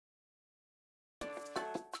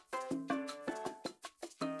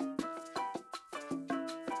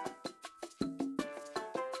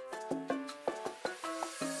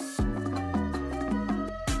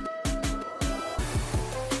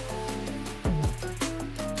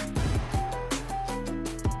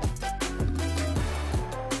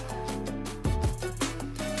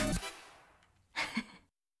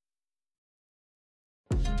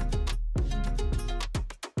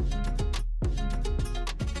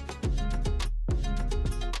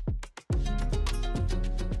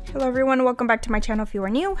Hello everyone, welcome back to my channel if you are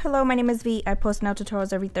new. Hello, my name is V. I post nail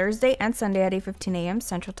tutorials every Thursday and Sunday at 8:15 a.m.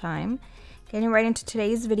 Central Time. Getting right into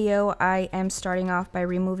today's video, I am starting off by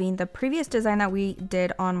removing the previous design that we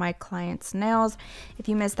did on my client's nails. If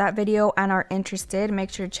you missed that video and are interested,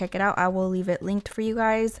 make sure to check it out. I will leave it linked for you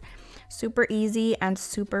guys. Super easy and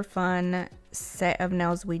super fun set of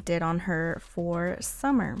nails we did on her for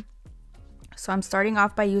summer. So I'm starting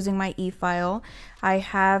off by using my e-file. I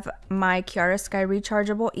have my Kiara Sky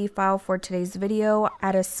rechargeable e-file for today's video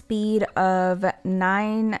at a speed of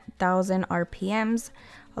 9,000 RPMs.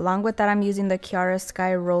 Along with that, I'm using the Kiara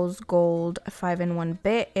Sky Rose Gold 5-in-1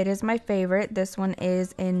 bit. It is my favorite. This one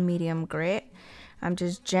is in medium grit. I'm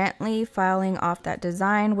just gently filing off that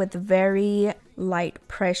design with very light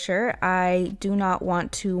pressure. I do not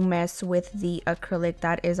want to mess with the acrylic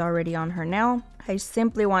that is already on her nail. I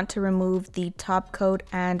simply want to remove the top coat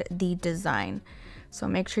and the design. So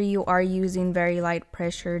make sure you are using very light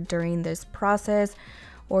pressure during this process,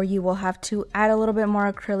 or you will have to add a little bit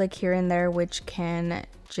more acrylic here and there, which can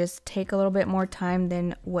just take a little bit more time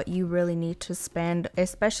than what you really need to spend,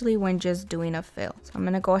 especially when just doing a fill. So I'm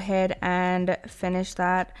gonna go ahead and finish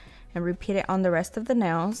that and repeat it on the rest of the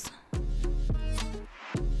nails.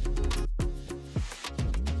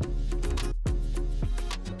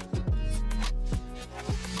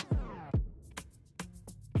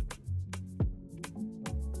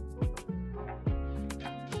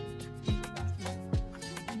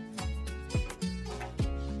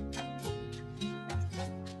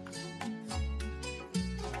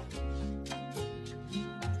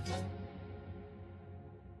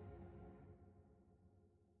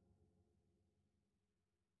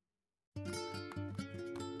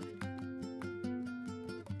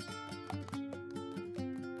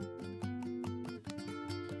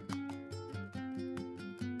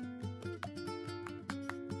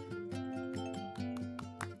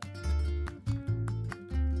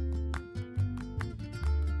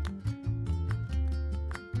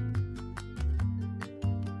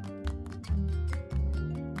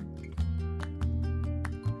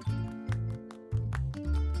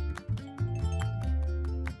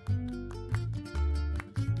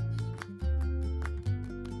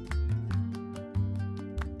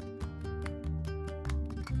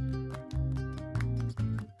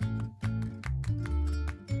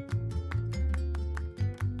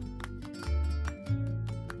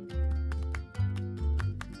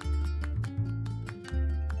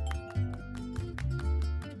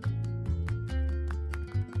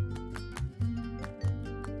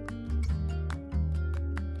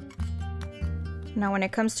 Now when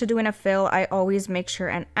it comes to doing a fill, I always make sure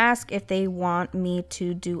and ask if they want me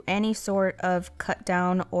to do any sort of cut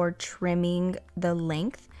down or trimming the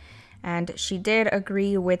length. And she did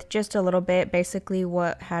agree with just a little bit, basically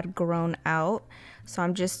what had grown out. So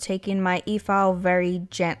I'm just taking my e-file very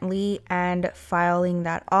gently and filing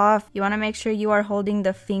that off. You want to make sure you are holding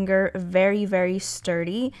the finger very, very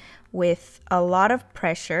sturdy with a lot of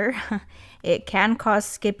pressure. It can cause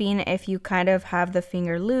skipping if you kind of have the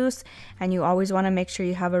finger loose, and you always want to make sure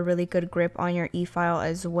you have a really good grip on your e-file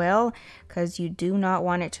as well, because you do not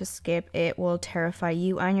want it to skip. It will terrify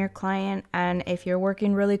you and your client, and if you're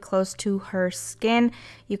working really close to her skin,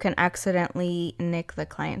 you can accidentally nick the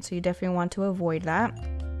client, so you definitely want to avoid that.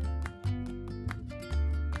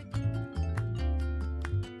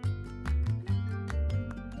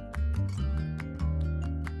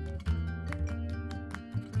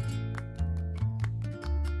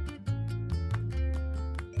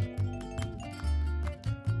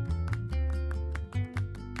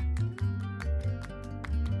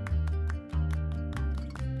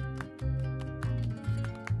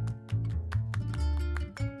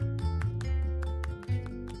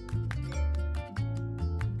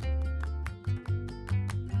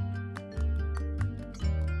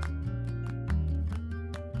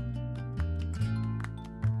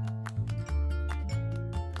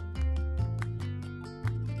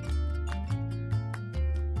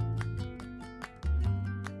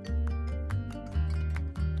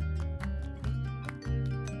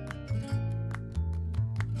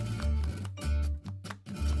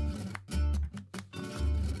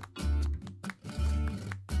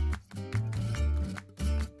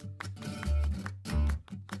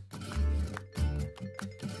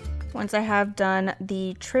 Once I have done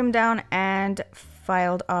the trim down and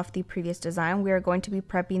filed off the previous design, we are going to be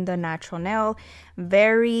prepping the natural nail.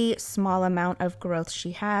 Very small amount of growth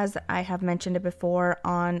she has. I have mentioned it before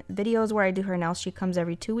on videos where I do her nails. She comes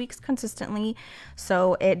every 2 weeks consistently,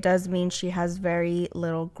 so it does mean she has very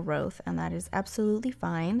little growth, and that is absolutely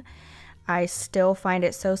fine. I still find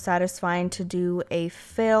it so satisfying to do a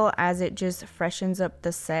fill as it just freshens up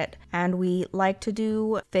the set, and we like to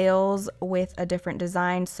do fills with a different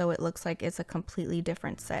design so it looks like it's a completely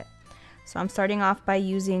different set. So I'm starting off by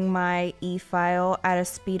using my e-file at a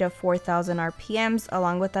speed of 4,000 RPMs.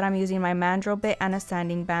 Along with that, I'm using my mandrel bit and a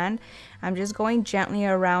sanding band. I'm just going gently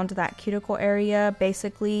around that cuticle area,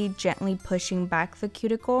 basically gently pushing back the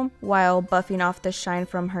cuticle while buffing off the shine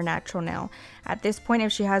from her natural nail. At this point,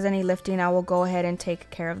 if she has any lifting, I will go ahead and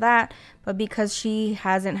take care of that. But because she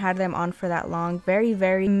hasn't had them on for that long,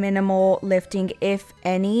 very minimal lifting, if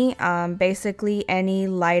any. Basically any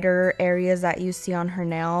lighter areas that you see on her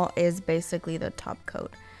nail is basically the top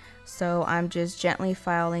coat. So I'm just gently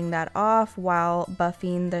filing that off while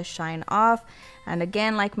buffing the shine off, and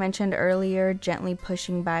again, like mentioned earlier, gently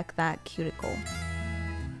pushing back that cuticle.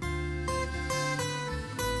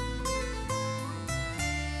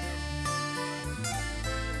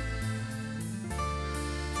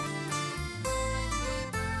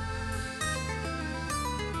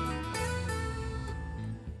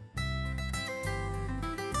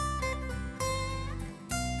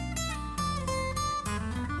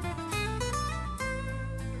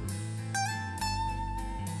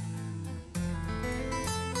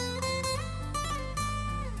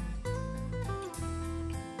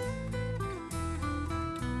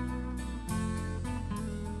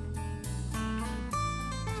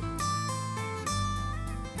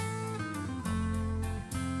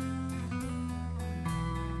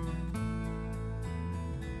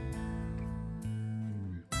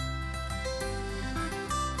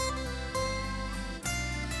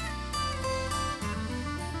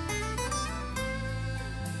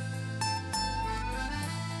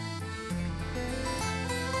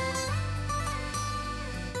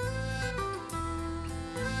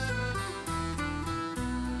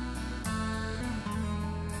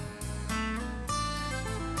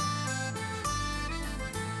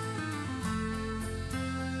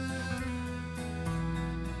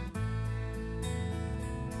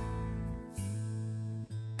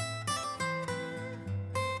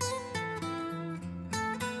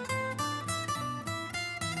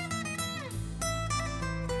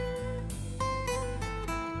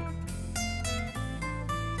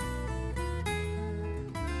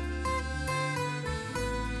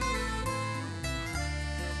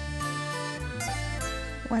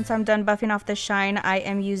 Once I'm done buffing off the shine, I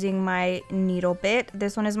am using my needle bit.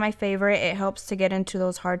 This one is my favorite. It helps to get into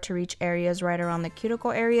those hard to reach areas right around the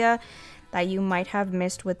cuticle area that you might have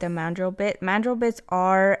missed with the mandrel bit. Mandrel bits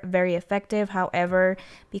are very effective. However,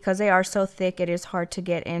 because they are so thick, it is hard to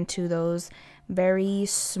get into those very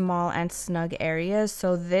small and snug areas.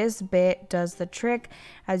 So this bit does the trick.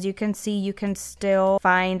 As you can see, you can still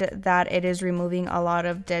find that it is removing a lot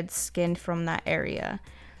of dead skin from that area.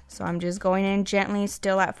 So I'm just going in gently,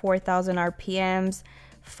 still at 4,000 RPMs,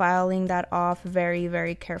 filing that off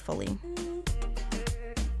very carefully.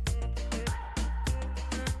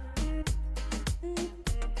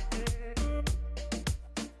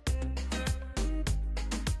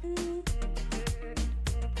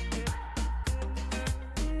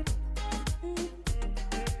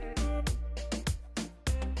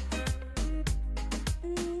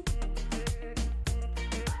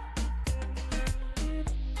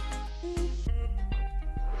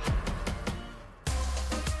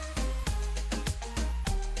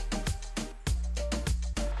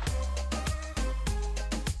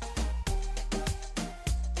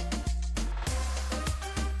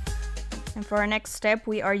 And for our next step,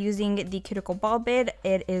 we are using the cuticle ball bit.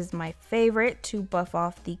 It is my favorite to buff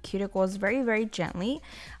off the cuticles very gently.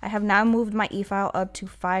 I have now moved my e-file up to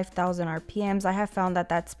 5,000 RPMs. I have found that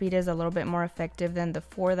that speed is a little bit more effective than the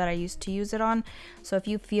 4 that I used to use it on. So if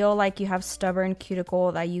you feel like you have stubborn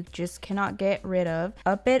cuticle that you just cannot get rid of,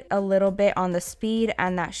 up it a little bit on the speed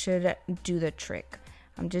and that should do the trick.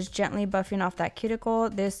 I'm just gently buffing off that cuticle.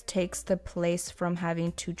 This takes the place from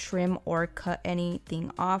having to trim or cut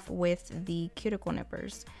anything off with the cuticle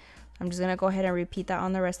nippers. I'm just gonna go ahead and repeat that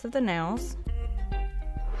on the rest of the nails.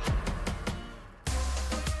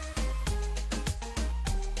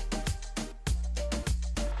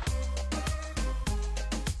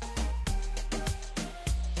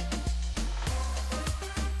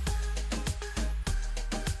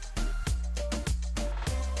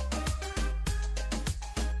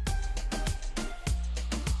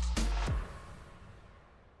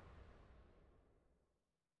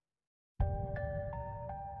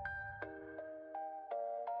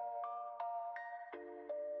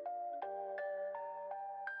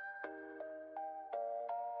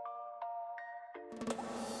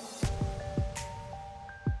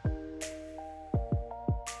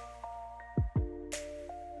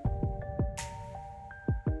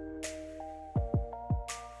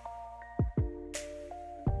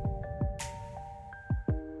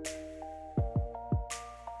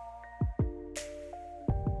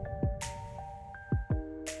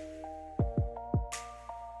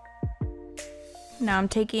 Now I'm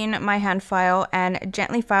taking my hand file and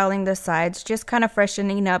gently filing the sides, just kind of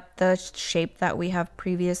freshening up the shape that we have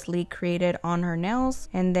previously created on her nails.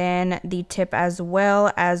 And then the tip as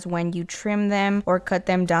well, as when you trim them or cut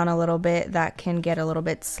them down a little bit, that can get a little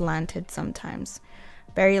bit slanted sometimes.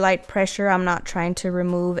 Very light pressure. I'm not trying to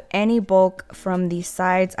remove any bulk from the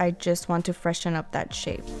sides. I just want to freshen up that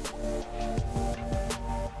shape.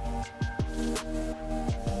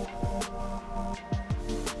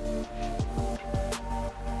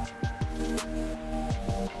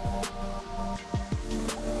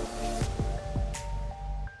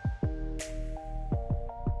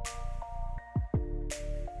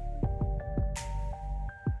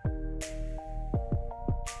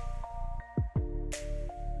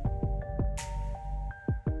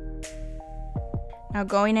 Now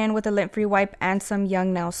going in with a lint-free wipe and some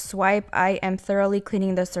Young Nail Swipe, I am thoroughly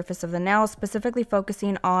cleaning the surface of the nail, specifically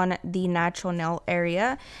focusing on the natural nail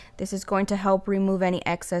area. This is going to help remove any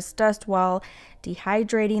excess dust while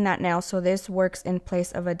dehydrating that nail, so this works in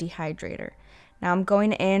place of a dehydrator. Now I'm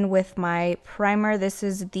going in with my primer. This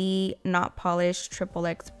is the Not Polished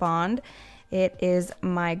XXX Bond. It is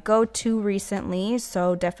my go-to recently,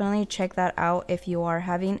 so definitely check that out if you are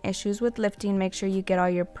having issues with lifting. Make sure you get all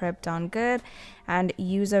your prep done good and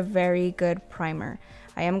use a very good primer.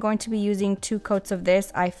 I am going to be using 2 coats of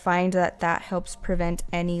this. I find that that helps prevent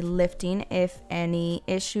any lifting if any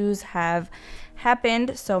issues have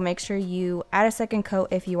happened, so make sure you add a second coat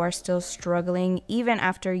if you are still struggling, even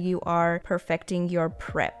after you are perfecting your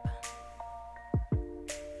prep.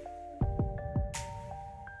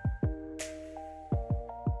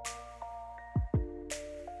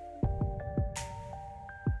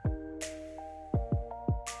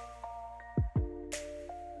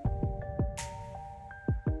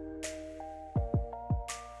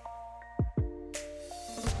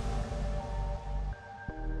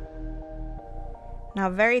 Now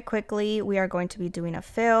very quickly, we are going to be doing a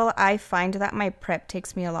fill. I find that my prep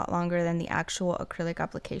takes me a lot longer than the actual acrylic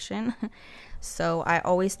application. So I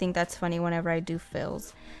always think that's funny whenever I do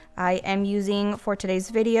fills. I am using, for today's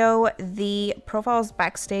video, the Profiles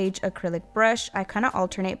Backstage acrylic brush. I kind of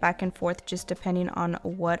alternate back and forth just depending on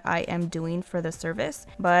what I am doing for the service.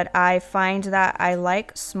 But I find that I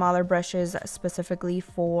like smaller brushes specifically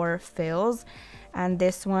for fills. And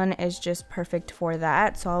this one is just perfect for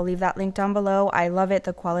that, so I'll leave that link down below. I love it.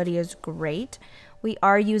 The quality is great. We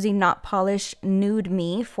are using Not Polished Nude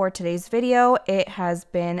Me for today's video. It has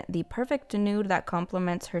been the perfect nude that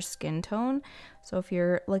complements her skin tone, so if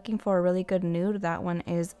you're looking for a really good nude, that one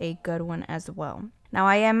is a good one as well. Now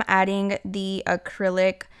I am adding the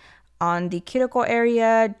acrylic on the cuticle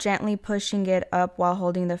area, gently pushing it up while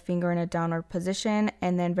holding the finger in a downward position,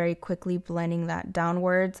 and then very quickly blending that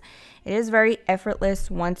downwards. It is very effortless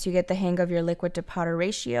once you get the hang of your liquid to powder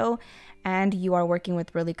ratio and you are working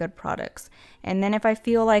with really good products. And then if I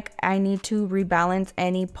feel like I need to rebalance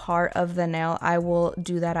any part of the nail, I will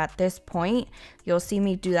do that at this point. You'll see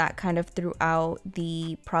me do that kind of throughout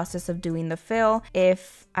the process of doing the fill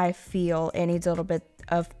if I feel it needs a little bit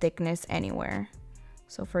of thickness anywhere.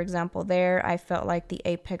 So for example there, I felt like the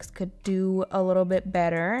apex could do a little bit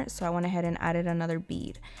better, so I went ahead and added another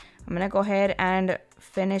bead. I'm gonna go ahead and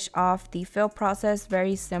finish off the fill process.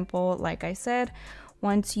 Very simple, like I said.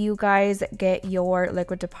 Once you guys get your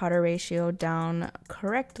liquid to powder ratio down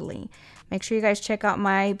correctly, make sure you guys check out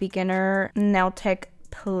my beginner nail tech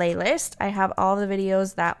playlist. I have all the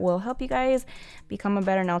videos that will help you guys become a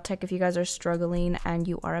better nail tech if you guys are struggling and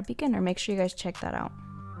you are a beginner. Make sure you guys check that out.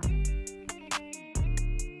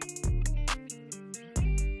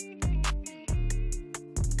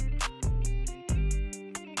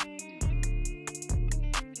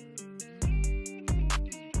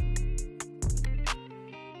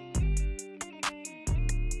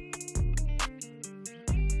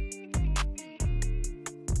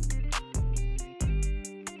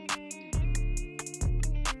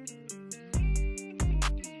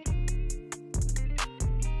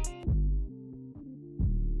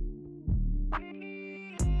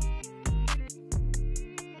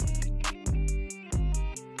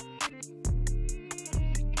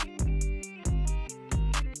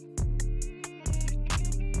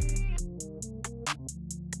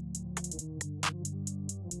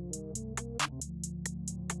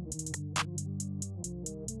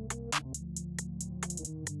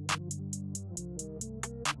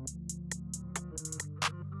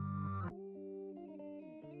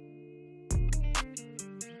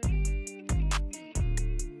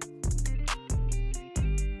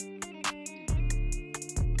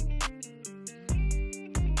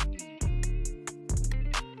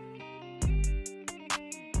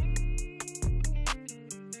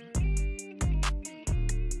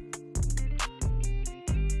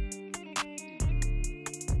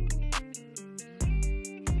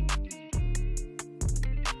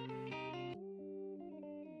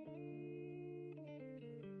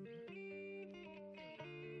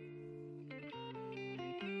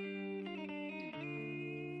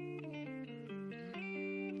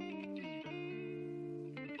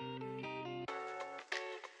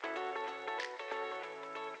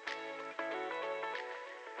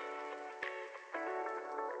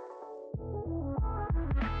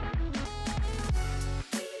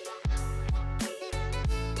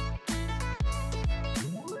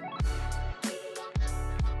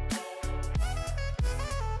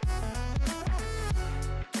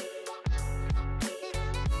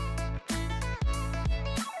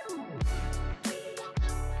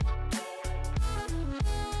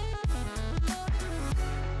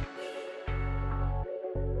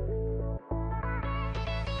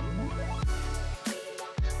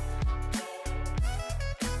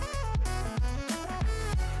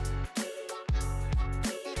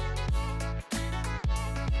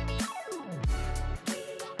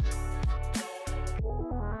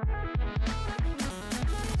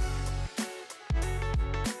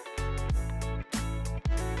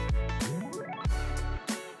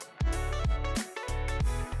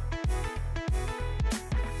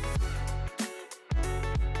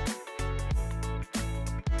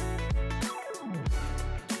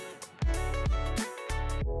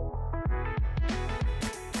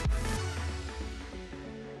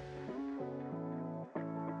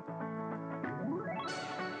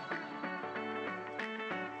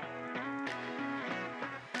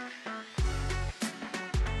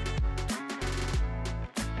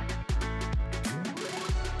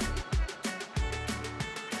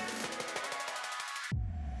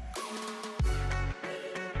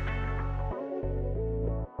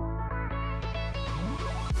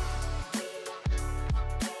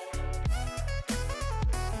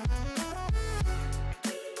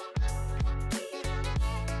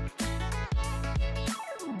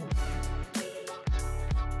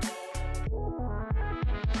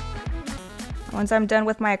 Once I'm done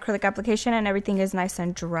with my acrylic application and everything is nice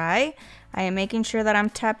and dry, I am making sure that I'm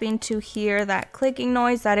tapping to hear that clicking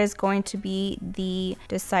noise. That is going to be the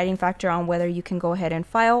deciding factor on whether you can go ahead and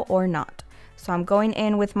file or not. So I'm going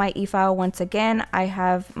in with my e-file once again. I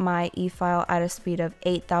have my e-file at a speed of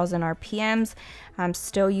 8,000 RPMs. I'm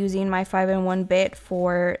still using my 5-in-1 bit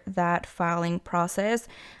for that filing process.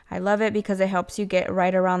 I love it because it helps you get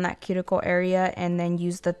right around that cuticle area and then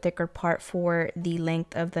use the thicker part for the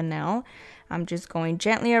length of the nail. I'm just going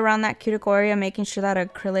gently around that cuticle area, making sure that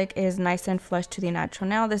acrylic is nice and flush to the natural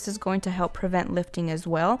nail. This is going to help prevent lifting as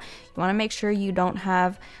well. You want to make sure you don't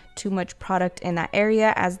have too much product in that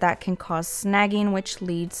area, as that can cause snagging, which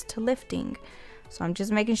leads to lifting. So I'm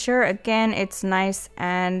just making sure, again, it's nice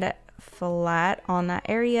and flat on that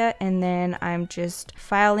area, and then I'm just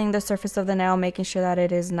filing the surface of the nail, making sure that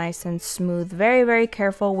it is nice and smooth. Very, very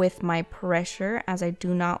careful with my pressure, as I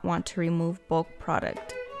do not want to remove bulk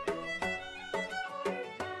product.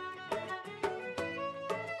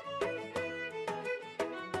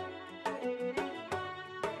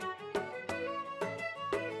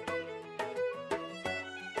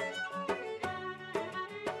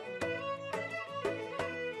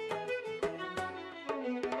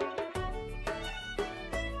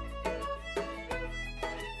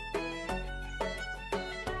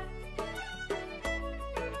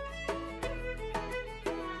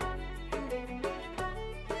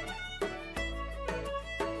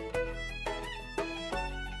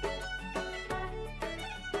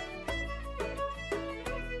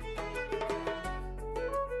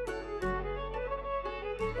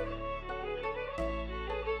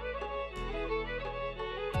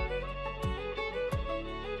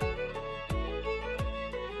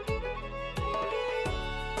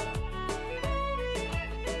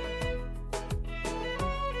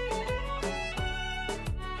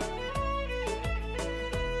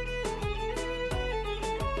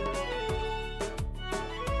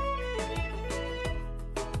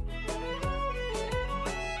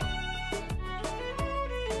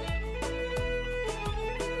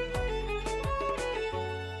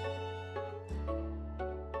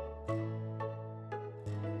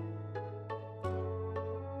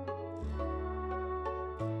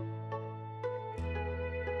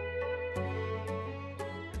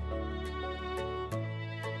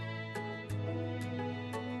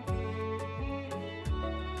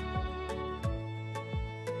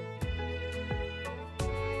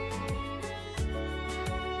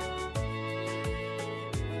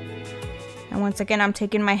 And once again, I'm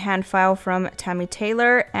taking my hand file from Tammy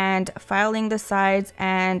Taylor and filing the sides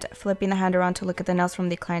and flipping the hand around to look at the nails from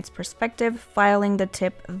the client's perspective, filing the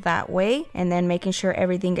tip that way, and then making sure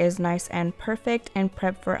everything is nice and perfect and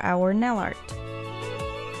prep for our nail art.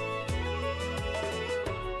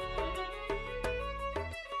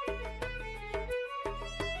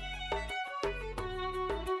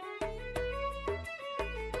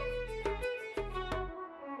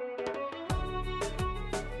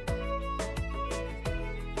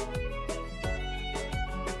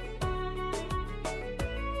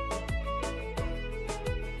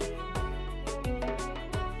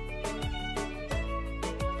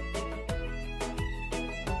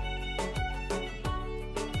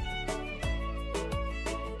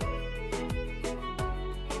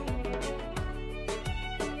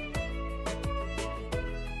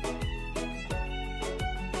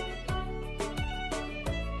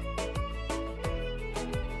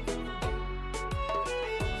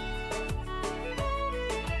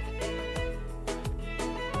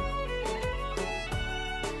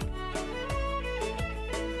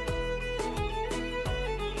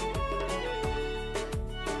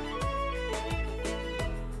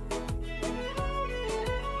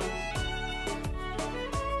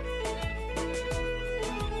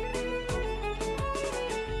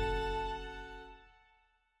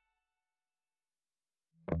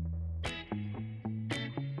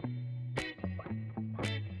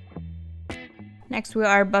 Next, we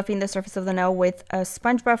are buffing the surface of the nail with a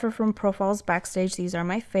sponge buffer from Profiles Backstage. These are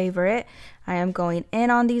my favorite. I am going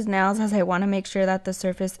in on these nails as I want to make sure that the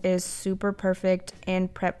surface is super perfect in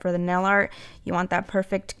prep for the nail art. You want that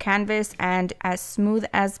perfect canvas and as smooth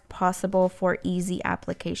as possible for easy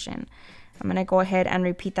application. I'm going to go ahead and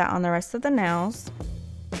repeat that on the rest of the nails.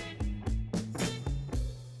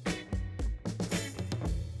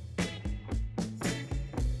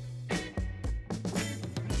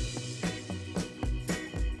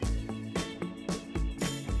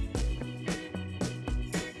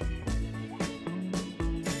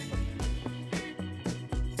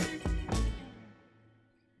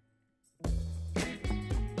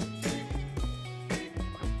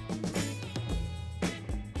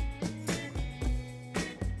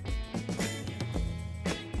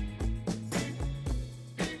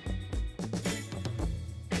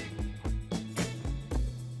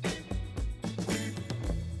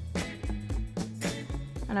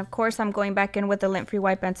 And of course, I'm going back in with a lint-free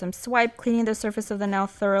wipe and some swipe, cleaning the surface of the nail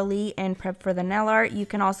thoroughly and prep for the nail art. You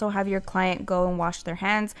can also have your client go and wash their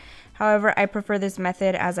hands. However, I prefer this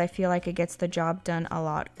method as I feel like it gets the job done a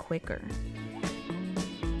lot quicker.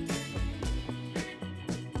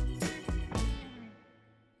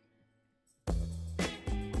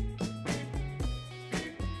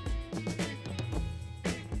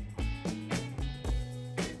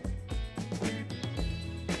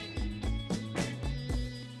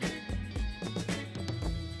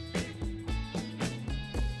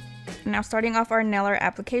 Now starting off our nail art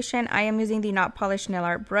application, I am using the Not Polished Nail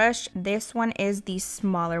Art brush. This one is the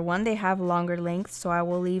smaller one. They have longer lengths, so I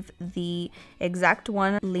will leave the exact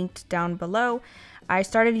one linked down below. I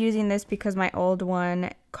started using this because my old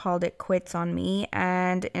one called it quits on me,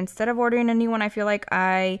 and instead of ordering a new one, I feel like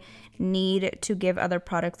I need to give other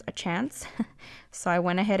products a chance. So I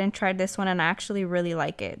went ahead and tried this one, and I actually really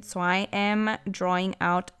like it. So I am drawing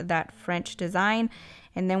out that French design.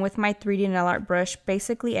 And then with my 3D nail art brush,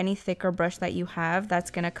 basically any thicker brush that you have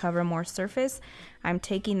that's going to cover more surface, I'm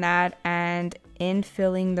taking that and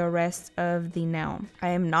infilling the rest of the nail. I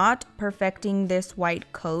am not perfecting this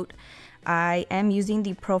white coat. I am using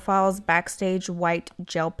the Profiles Backstage white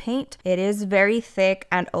gel paint. It is very thick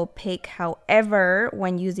and opaque. However,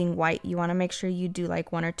 when using white, you want to make sure you do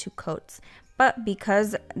like 1 or 2 coats. But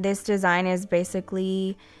because this design is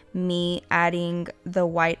basically me adding the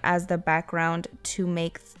white as the background to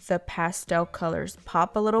make the pastel colors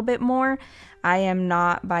pop a little bit more, I am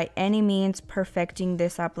not by any means perfecting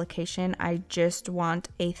this application. I just want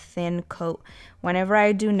a thin coat. Whenever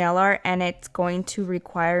I do nail art and it's going to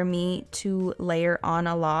require me to layer on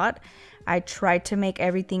a lot, I try to make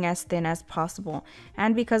everything as thin as possible.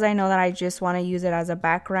 And because I know that I just want to use it as a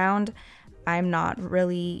background, I'm not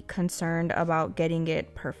really concerned about getting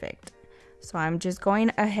it perfect. So I'm just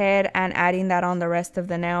going ahead and adding that on the rest of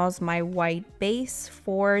the nails, my white base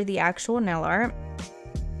for the actual nail art.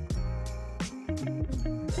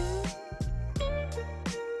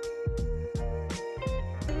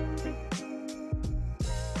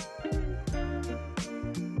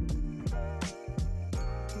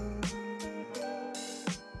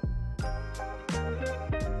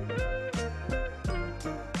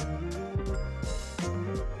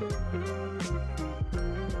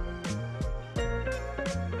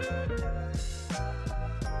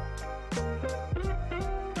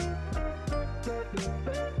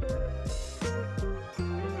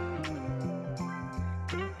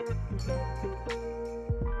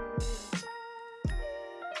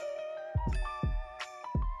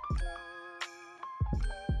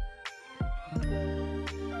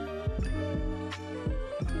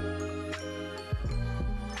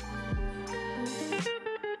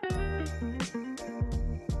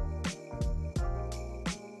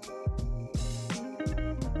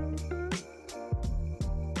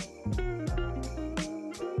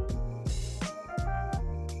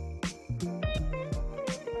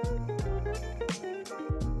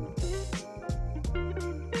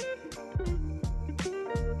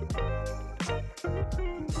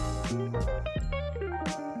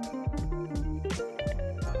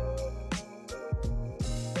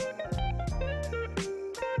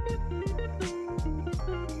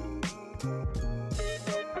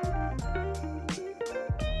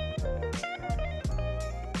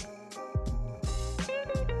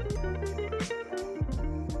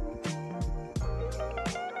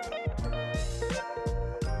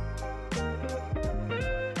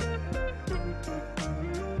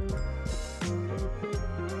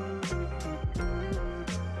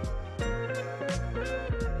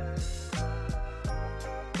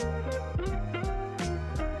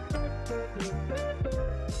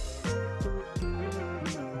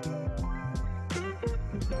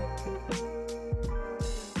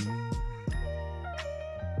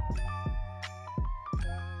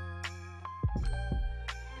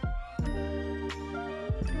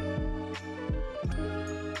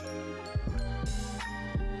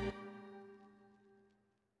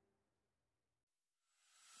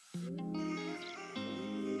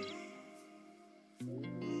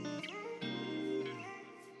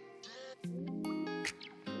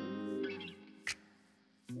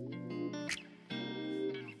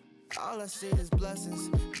 All I see is blessings,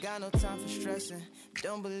 got no time for stressing.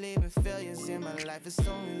 Don't believe in failures in my life, it's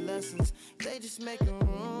only lessons. They just making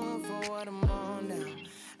room for what I'm on now.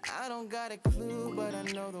 I don't got a clue, but I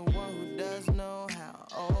know the one who does know how.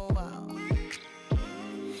 Oh wow,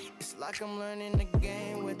 it's like I'm learning the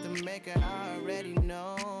game with the maker I already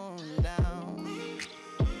know now.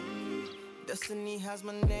 Dust destiny has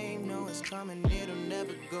my name. No, it's coming, it'll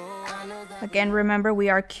never go. Again, remember we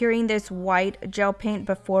are curing this white gel paint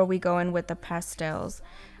before we go in with the pastels.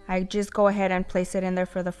 I just go ahead and place it in there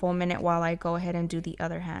for the full minute while I go ahead and do the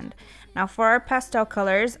other hand. Now for our pastel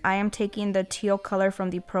colors, I am taking the teal color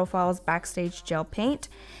from the Profiles Backstage gel paint,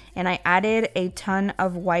 and I added a ton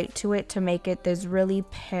of white to it to make it this really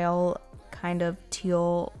pale kind of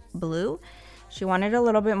teal blue. She wanted a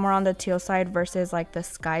little bit more on the teal side versus like the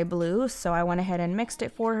sky blue, so I went ahead and mixed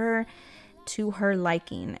it for her to her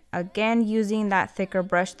liking. Again, using that thicker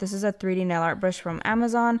brush. This is a 3D nail art brush from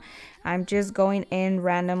Amazon. I'm just going in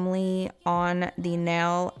randomly on the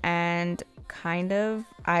nail and kind of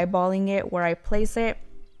eyeballing it where I place it.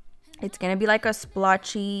 It's gonna be like a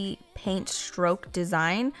splotchy paint stroke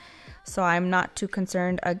design, so I'm not too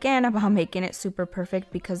concerned again about making it super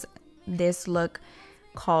perfect because this look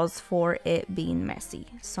calls for it being messy.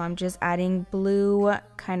 So I'm just adding blue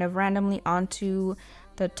kind of randomly onto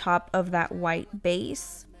the top of that white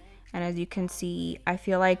base, and as you can see, I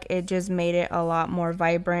feel like it just made it a lot more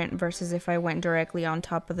vibrant versus if I went directly on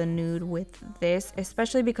top of the nude with this,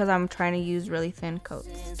 especially because I'm trying to use really thin coats.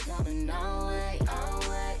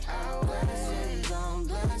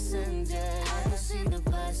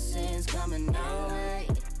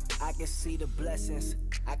 I can see the blessings,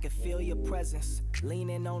 I can feel your presence,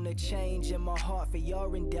 leaning on the change in my heart for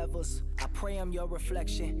your endeavors. I pray I'm your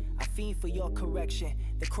reflection, I fiend for your correction.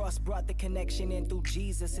 The cross brought the connection, and through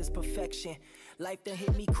Jesus is perfection. Life done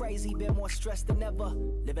hit me crazy, been more stressed than ever.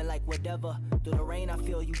 Living like whatever, through the rain I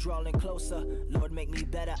feel you drawing closer. Lord, make me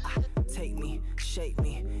better, take me, shape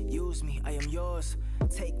me, use me, I am yours.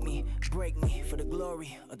 Take me, break me for the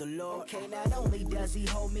glory of the Lord. Okay, not only does he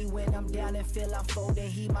hold me when I'm down and feel I'm folding,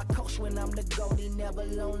 he my coach when I'm the goalie, never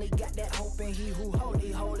lonely. Got that hope in he who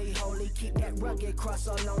holy, holy, holy. Keep that rugged cross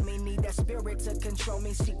all on me, need that spirit to control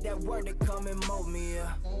me. Seek that word to come and mold me,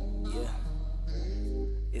 yeah.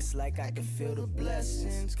 It's like I can feel the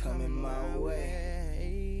blessings coming my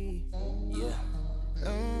way, yeah.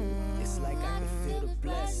 It's like I can feel the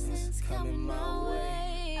blessings coming my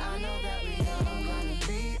way. I know that we all gonna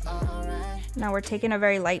be alright. Now we're taking a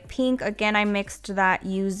very light pink. Again, I mixed that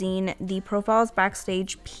using the Profiles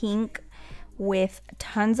Backstage pink with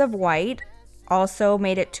tons of white. Also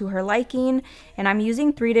made it to her liking, and I'm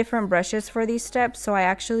using 3 different brushes for these steps, so I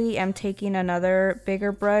actually am taking another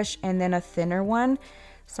bigger brush and then a thinner one.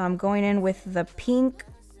 So I'm going in with the pink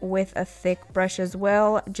with a thick brush as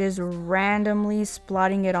well, just randomly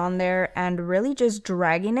splotting it on there and really just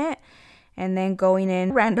dragging it, and then going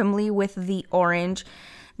in randomly with the orange.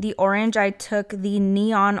 The orange, I took the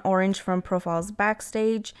neon orange from Profiles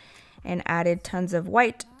Backstage and added tons of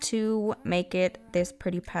white to make it this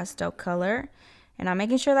pretty pastel color. And I'm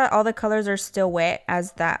making sure that all the colors are still wet,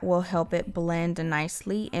 as that will help it blend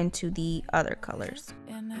nicely into the other colors.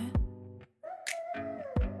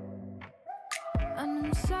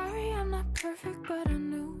 I'm sorry I'm not perfect, but I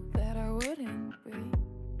knew that I wouldn't be.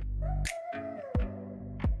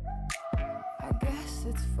 I guess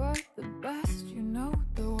it's for the best, you know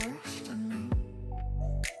the worst in me.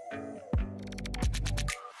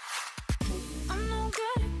 I'm no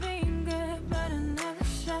good at being good, but I never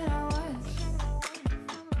said I was.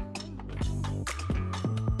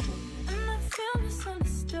 And I feel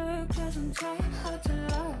misunderstood, cause I'm trying hard to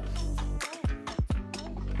love.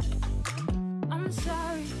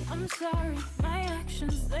 I'm sorry, my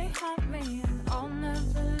actions, they haunt me, and I'll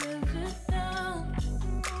never live it down.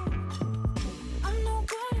 I'm no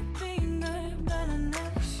good at being good, but I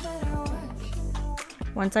never said I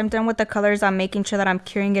was. Once I'm done with the colors, I'm making sure that I'm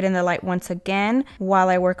curing it in the light once again while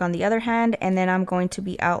I work on the other hand, and then I'm going to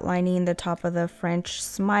be outlining the top of the French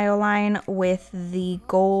smile line with the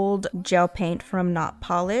gold gel paint from Not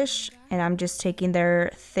Polish. And I'm just taking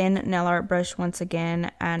their thin nail art brush once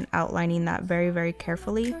again and outlining that very, very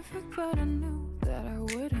carefully. Perfect, but I knew that I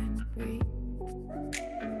wouldn't be.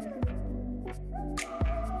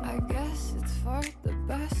 I guess it's for the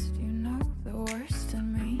best, you know the worst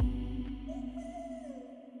in me.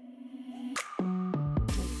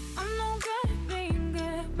 I'm no good at being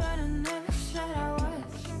good, but I never said I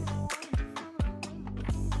was.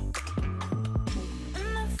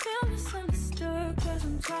 And I feel misunderstood, cause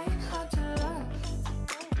I'm trying hard to love.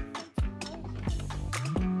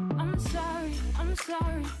 I'm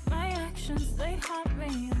sorry, my actions, they haunt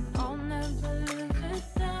me, and I'll never live it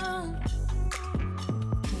down.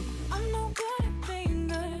 I'm no good at being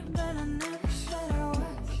good, but I never said I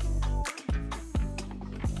was.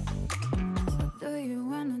 So do you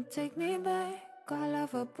wanna take me back? All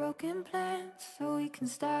of our broken plans, so we can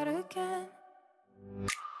start again.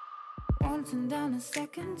 Won't turn down a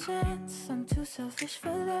second chance, I'm too selfish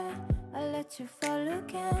for that. I let you fall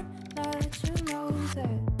again, now that you know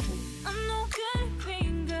that I'm no good at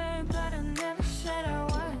being good, but I never said I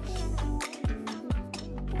was.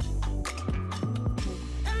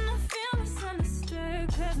 And I feel misunderstood,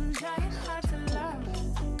 cause I'm trying hard to love.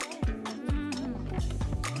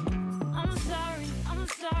 I'm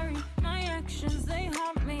sorry, my actions, they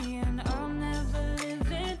haunt me, and I'll never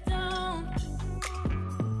live it down.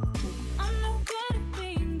 I'm no good at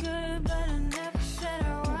being good, but I never said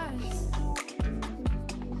I was.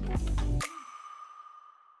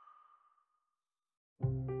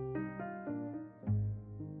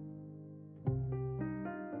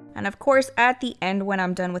 And of course, at the end, when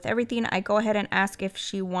I'm done with everything, I go ahead and ask if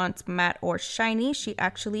she wants matte or shiny. She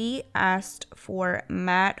actually asked for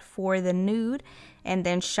matte for the nude and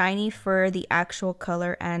then shiny for the actual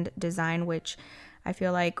color and design, which I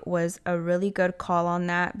feel like was a really good call on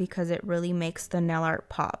that because it really makes the nail art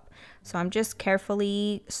pop. So I'm just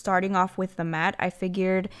carefully starting off with the matte. I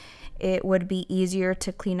figured it would be easier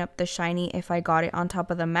to clean up the shiny if I got it on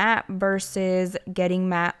top of the matte versus getting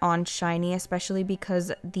matte on shiny, especially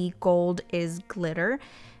because the gold is glitter.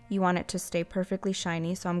 You want it to stay perfectly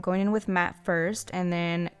shiny. So I'm going in with matte first and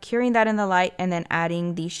then curing that in the light and then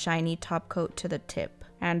adding the shiny top coat to the tip.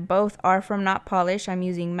 And both are from Not Polish. I'm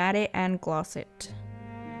using Matte It and Gloss It.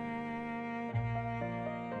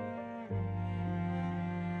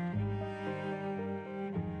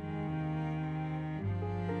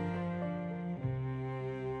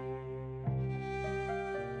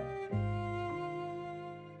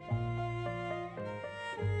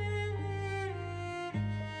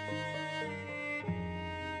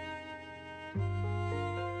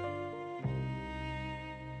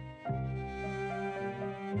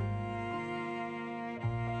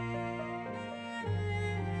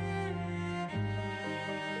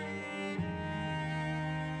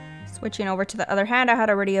 Switching over to the other hand, I had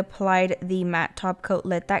already applied the matte top coat,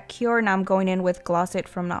 let that cure. Now I'm going in with Gloss It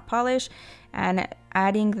from Not Polish and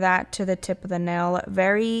adding that to the tip of the nail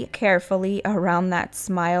very carefully around that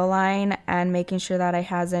smile line and making sure that it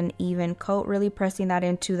has an even coat, really pressing that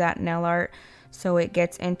into that nail art so it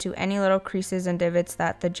gets into any little creases and divots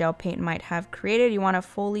that the gel paint might have created. You want to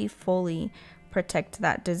fully protect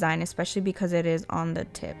that design, especially because it is on the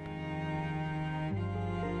tip.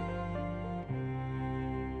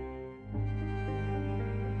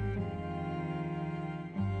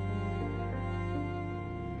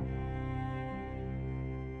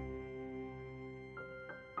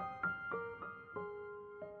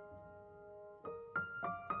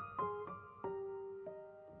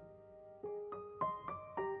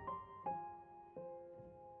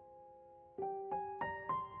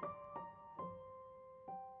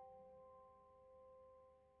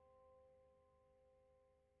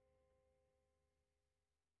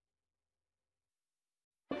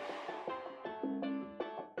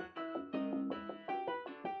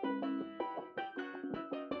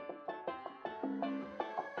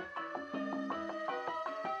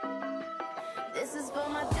 This is for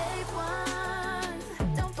my day ones.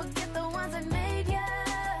 Don't forget the ones that made ya.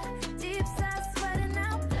 Deep side sweating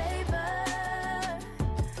out flavor.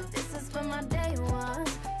 This is for my day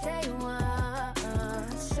ones. Day one.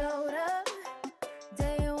 Showed up.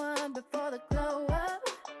 Day one before the glow up.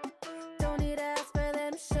 Don't need to ask for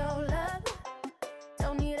them show love.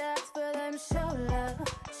 Don't need to ask for them show love.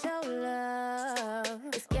 Show love.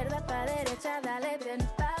 Izquierda para derecha, dale bien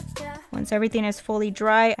pacha. Once everything is fully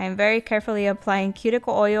dry, I'm very carefully applying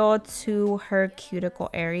cuticle oil to her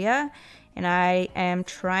cuticle area. And I am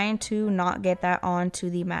trying to not get that onto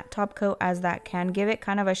the matte top coat, as that can give it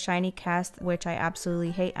kind of a shiny cast, which I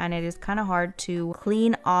absolutely hate. And it is kind of hard to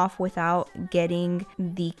clean off without getting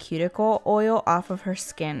the cuticle oil off of her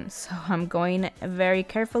skin. So I'm going very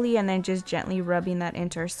carefully and then just gently rubbing that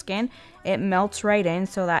into her skin. It melts right in,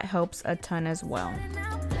 so that helps a ton as well.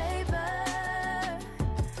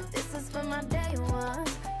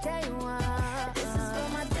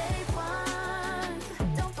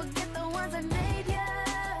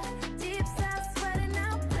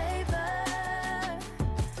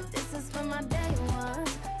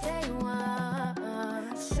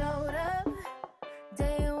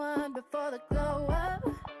 For the glow up,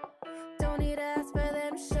 don't need to ask for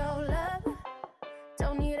them show love.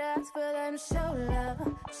 Don't need to ask for them show love.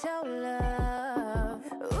 Show love.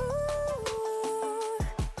 Ooh,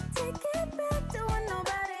 take it back to when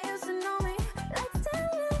nobody used to know me. Like tell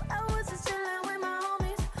you I was just chilling with my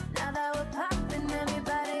homies. Now that we're popping,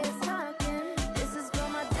 everybody is talking. This is for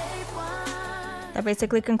my day one. That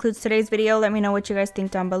basically concludes today's video. Let me know what you guys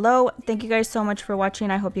think down below. Thank you guys so much for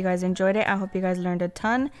watching. I hope you guys enjoyed it. I hope you guys learned a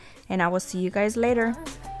ton, and I will see you guys later.